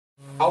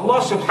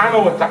Allah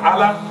subhanahu wa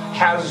ta'ala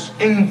has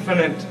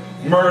infinite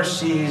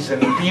mercies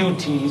and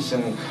beauties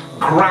and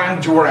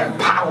grandeur and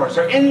powers.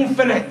 They're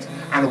infinite.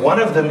 And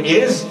one of them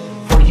is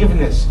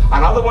forgiveness.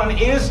 Another one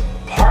is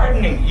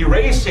pardoning,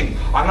 erasing.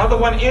 Another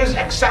one is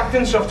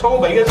acceptance of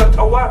tawbah. He is a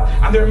tawwab.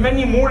 And there are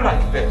many more like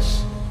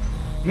this.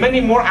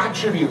 Many more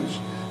attributes.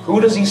 Who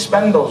does he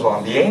spend those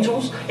on? The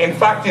angels? In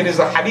fact, it is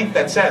a hadith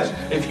that says,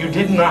 if you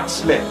did not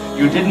slip,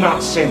 you did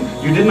not sin,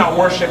 you did not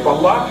worship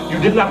Allah, you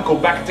did not go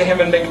back to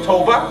Him and make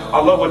tawbah,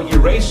 Allah would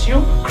erase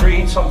you,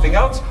 create something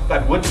else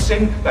that would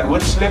sin, that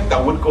would slip, that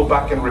would go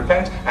back and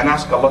repent and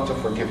ask Allah to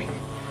forgive you.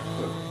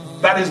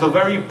 That is the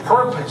very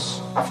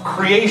purpose of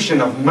creation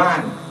of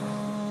man.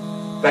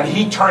 That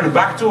he turned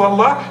back to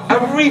Allah.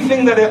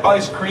 Everything that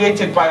is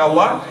created by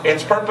Allah,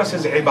 its purpose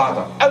is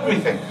ibadah.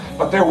 Everything.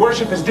 But their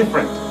worship is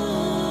different.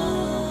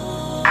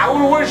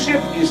 Our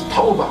worship is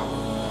tawbah.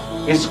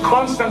 It's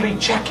constantly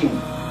checking.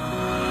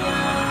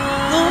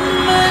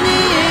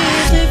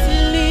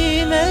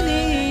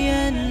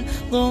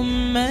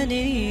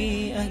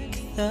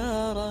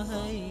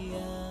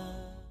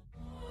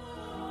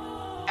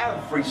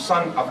 Every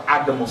son of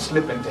Adam will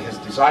slip into his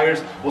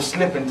desires, will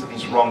slip into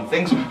these wrong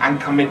things and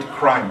commit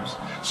crimes.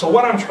 So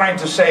what I'm trying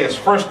to say is,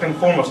 first and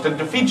foremost, to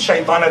defeat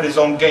shaitan at his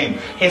own game.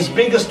 His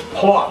biggest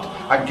plot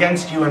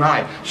against you and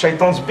I,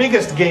 shaitan's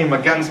biggest game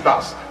against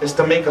us, is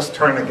to make us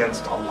turn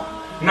against Allah.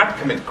 Not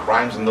commit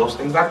crimes and those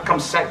things. That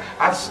comes second.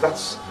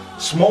 That's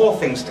small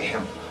things to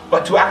him.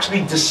 But to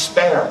actually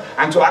despair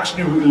and to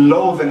actually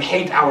loathe and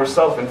hate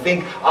ourselves and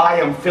think, I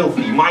am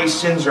filthy, my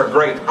sins are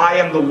great, I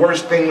am the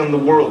worst thing in the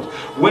world.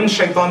 When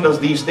shaitan does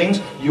these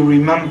things, you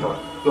remember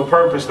the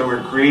purpose that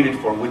we're created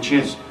for, which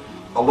is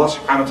Allah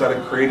subhanahu wa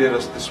ta'ala created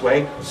us this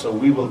way, so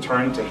we will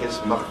turn to His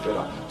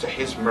maghfirah, to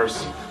His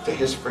mercy, to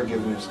His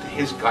forgiveness, to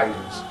His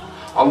guidance.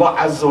 Allah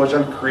Azza wa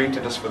Jal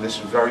created us for this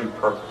very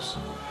purpose.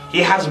 He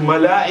has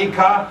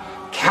malaika,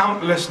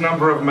 countless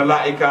number of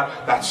malaika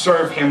that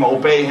serve Him,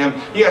 obey Him.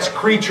 He has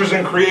creatures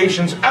and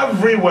creations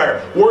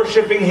everywhere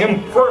worshipping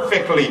Him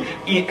perfectly.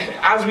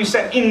 As we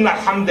said, Inna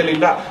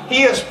alhamdulillah,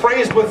 He is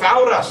praised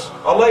without us.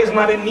 Allah is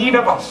not in need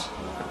of us.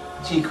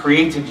 He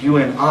created you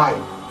and I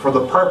for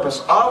the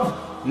purpose of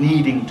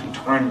needing to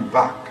turn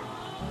back.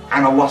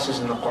 And Allah says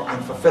in the Quran,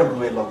 فَفِرُّ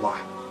إِلَى اللَّهِ.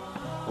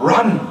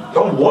 Run,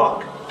 don't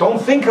walk,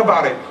 don't think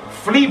about it.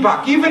 Flee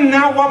back. Even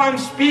now while I'm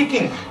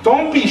speaking,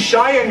 don't be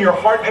shy in your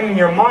heart and in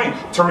your mind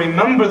to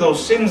remember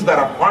those sins that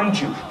have harmed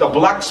you, the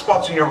black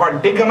spots in your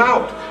heart. Dig them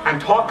out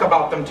and talk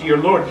about them to your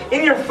Lord.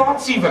 In your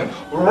thoughts even.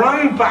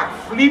 Run back,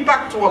 flee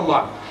back to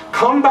Allah.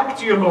 Come back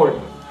to your Lord.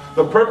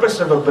 The purpose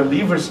of a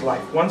believer's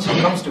life, once he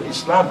comes to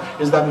Islam,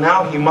 is that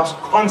now he must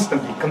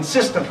constantly,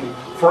 consistently,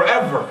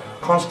 forever,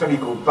 constantly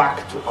go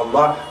back to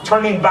Allah,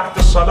 turning back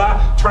to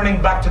salah,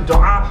 turning back to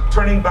dua,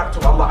 turning back to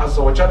Allah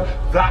Azza wa Jal.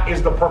 That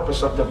is the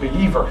purpose of the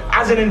believer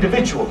as an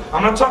individual.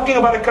 I'm not talking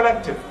about a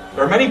collective.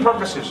 There are many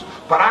purposes,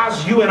 but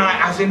as you and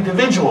I, as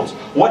individuals,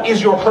 what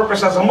is your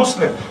purpose as a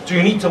Muslim? Do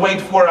you need to wait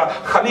for a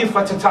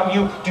Khalifa to tell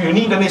you? Do you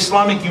need an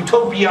Islamic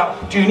utopia?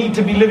 Do you need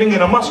to be living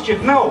in a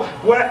masjid? No,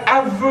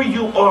 wherever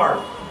you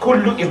are,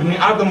 Kullu ibn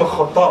Adam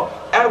khata.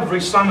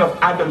 Every son of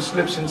Adam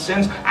slips and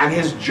sins, and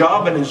his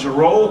job and his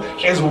role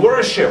is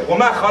worship. For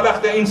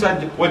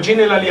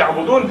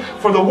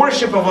the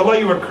worship of Allah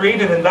you were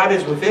created, and that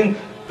is within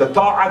the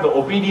ta'ah, the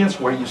obedience,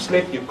 where you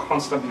slip, you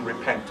constantly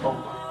repent.